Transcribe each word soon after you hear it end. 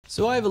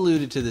So I've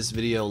alluded to this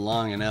video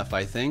long enough,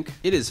 I think.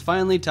 It is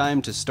finally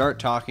time to start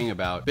talking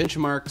about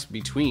benchmarks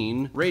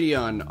between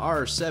Radeon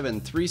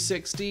R7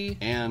 360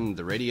 and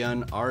the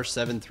Radeon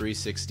R7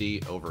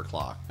 360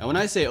 Overclock. Now when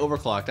I say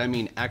overclocked, I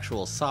mean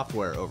actual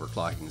software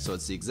overclocking, so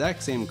it's the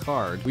exact same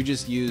card, we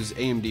just use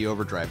AMD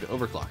Overdrive to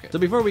overclock it. So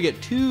before we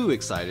get too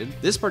excited,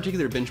 this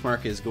particular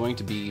benchmark is going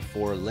to be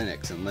for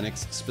Linux, and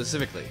Linux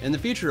specifically. In the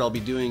future I'll be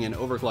doing an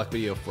overclock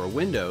video for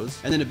Windows,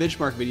 and then a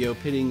benchmark video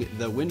pitting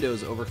the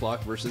Windows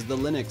overclock versus the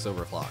Linux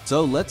overclock.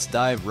 So let's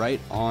dive right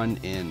on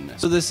in.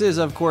 So this is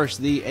of course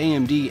the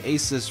AMD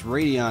Asus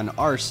Radeon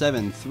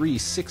R7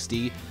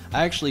 360.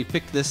 I actually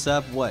picked this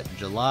up,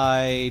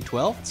 July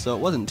 12th? So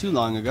it wasn't too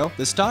long ago.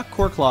 The stock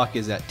core clock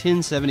is at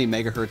 1070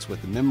 MHz with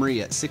the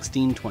memory at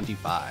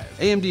 1625.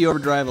 AMD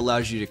Overdrive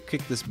allows you to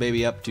kick this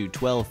baby up to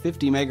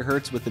 1250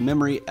 MHz with the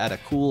memory at a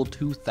cool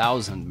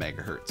 2000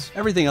 MHz.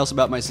 Everything else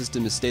about my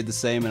system has stayed the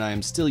same, and I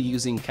am still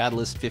using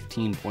Catalyst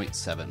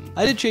 15.7.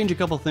 I did change a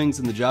couple things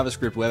in the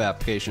JavaScript web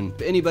application.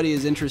 If anybody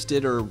is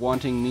interested or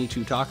wanting me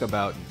to talk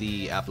about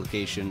the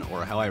application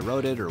or how I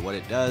wrote it or what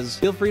it does,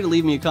 feel free to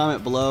leave me a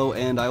comment below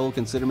and I will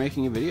consider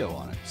making a video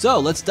on it. So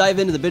let's dive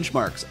into the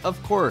benchmarks.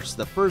 Of course,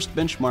 the first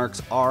benchmarks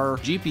are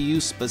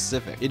GPU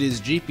specific. It is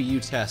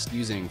GPU test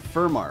using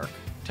Furmark,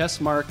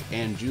 Testmark,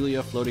 and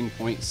Julia Floating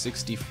Point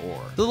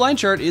 64. The line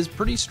chart is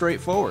pretty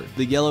straightforward.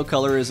 The yellow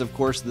color is of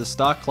course the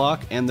stock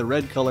clock, and the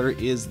red color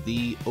is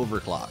the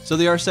overclock. So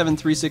the R7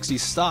 360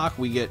 stock,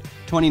 we get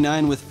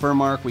 29 with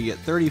Furmark, we get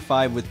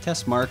 35 with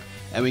Testmark,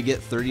 and we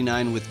get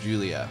 39 with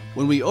Julia.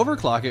 When we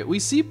overclock it, we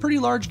see pretty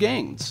large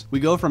gains. We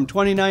go from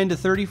 29 to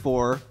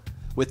 34,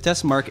 with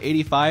Testmark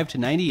 85 to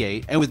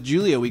 98, and with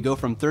Julia we go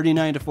from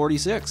 39 to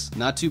 46.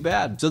 Not too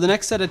bad. So the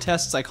next set of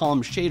tests, I call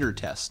them shader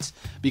tests,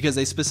 because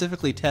they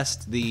specifically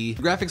test the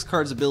graphics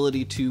card's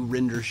ability to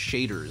render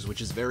shaders,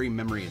 which is very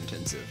memory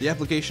intensive. The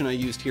application I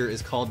used here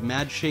is called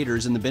Mad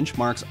Shaders, and the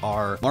benchmarks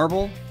are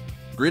Marble,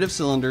 Grid of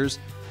Cylinders,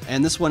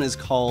 and this one is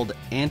called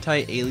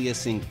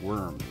Anti-Aliasing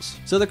Worms.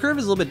 So the curve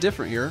is a little bit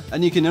different here,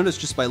 and you can notice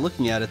just by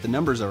looking at it, the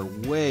numbers are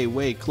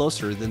way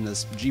closer than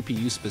this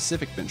GPU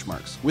specific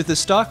benchmarks. With the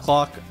stock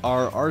clock,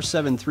 our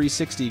R7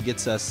 360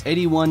 gets us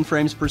 81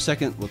 frames per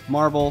second with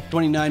Marble,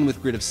 29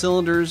 with Grid of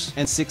Cylinders,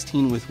 and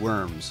 16 with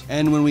Worms.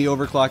 And when we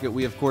overclock it,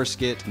 we of course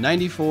get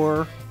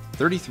 94,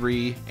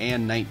 33,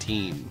 and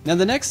 19. Now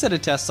the next set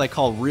of tests I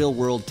call real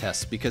world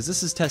tests, because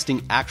this is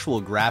testing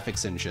actual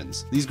graphics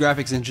engines. These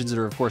graphics engines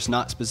are of course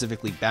not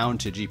specifically bound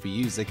to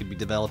GPUs, they could be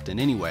developed in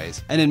any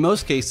ways. And in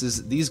most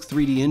cases, these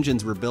 3D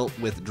engines were built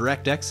with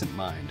DirectX in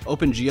mind.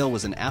 OpenGL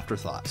was an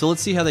afterthought. So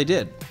let's see how they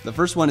did. The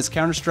first one is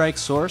Counter-Strike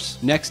Source,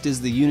 next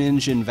is the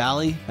Unigine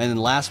Valley, and then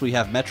last we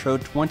have Metro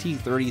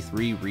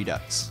 2033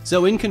 Redux.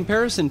 So in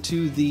comparison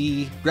to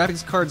the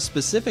graphics card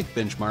specific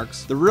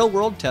benchmarks, the real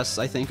world tests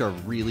I think are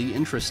really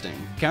interesting.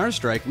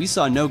 Counter-Strike, we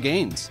saw no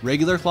gains.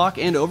 Regular clock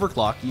and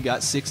overclock, you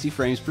got 60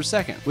 frames per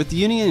second. With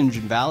the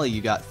Unigine Valley,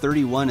 you got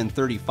 31 and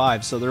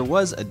 35, so there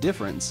was a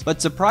difference.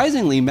 But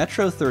surprisingly,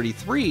 Metro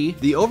 33,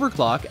 the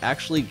overclock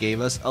actually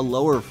gave us a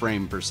lower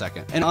frame per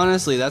second. And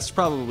honestly, that's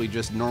probably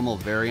just normal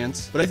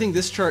variance. But I think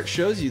this chart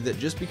shows you that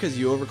just because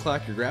you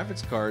overclock your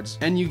graphics cards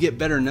and you get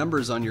better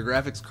numbers on your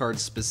graphics card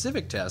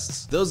specific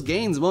tests, those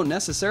gains won't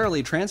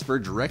necessarily transfer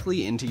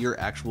directly into your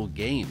actual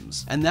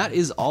games. And that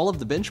is all of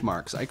the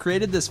benchmarks. I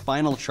created this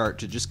final chart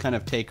to just kind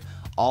of take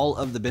all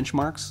of the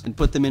benchmarks and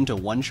put them into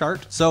one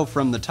chart. So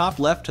from the top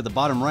left to the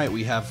bottom right,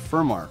 we have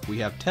Furmark, we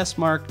have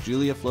Testmark,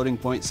 Julia Floating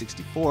Point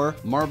 64,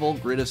 Marble,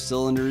 Grid of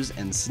Cylinders,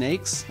 and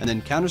Snakes, and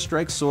then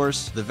Counter-Strike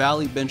Source, the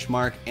Valley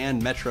benchmark,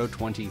 and Metro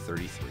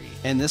 2033.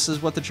 And this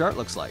is what the chart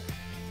looks like.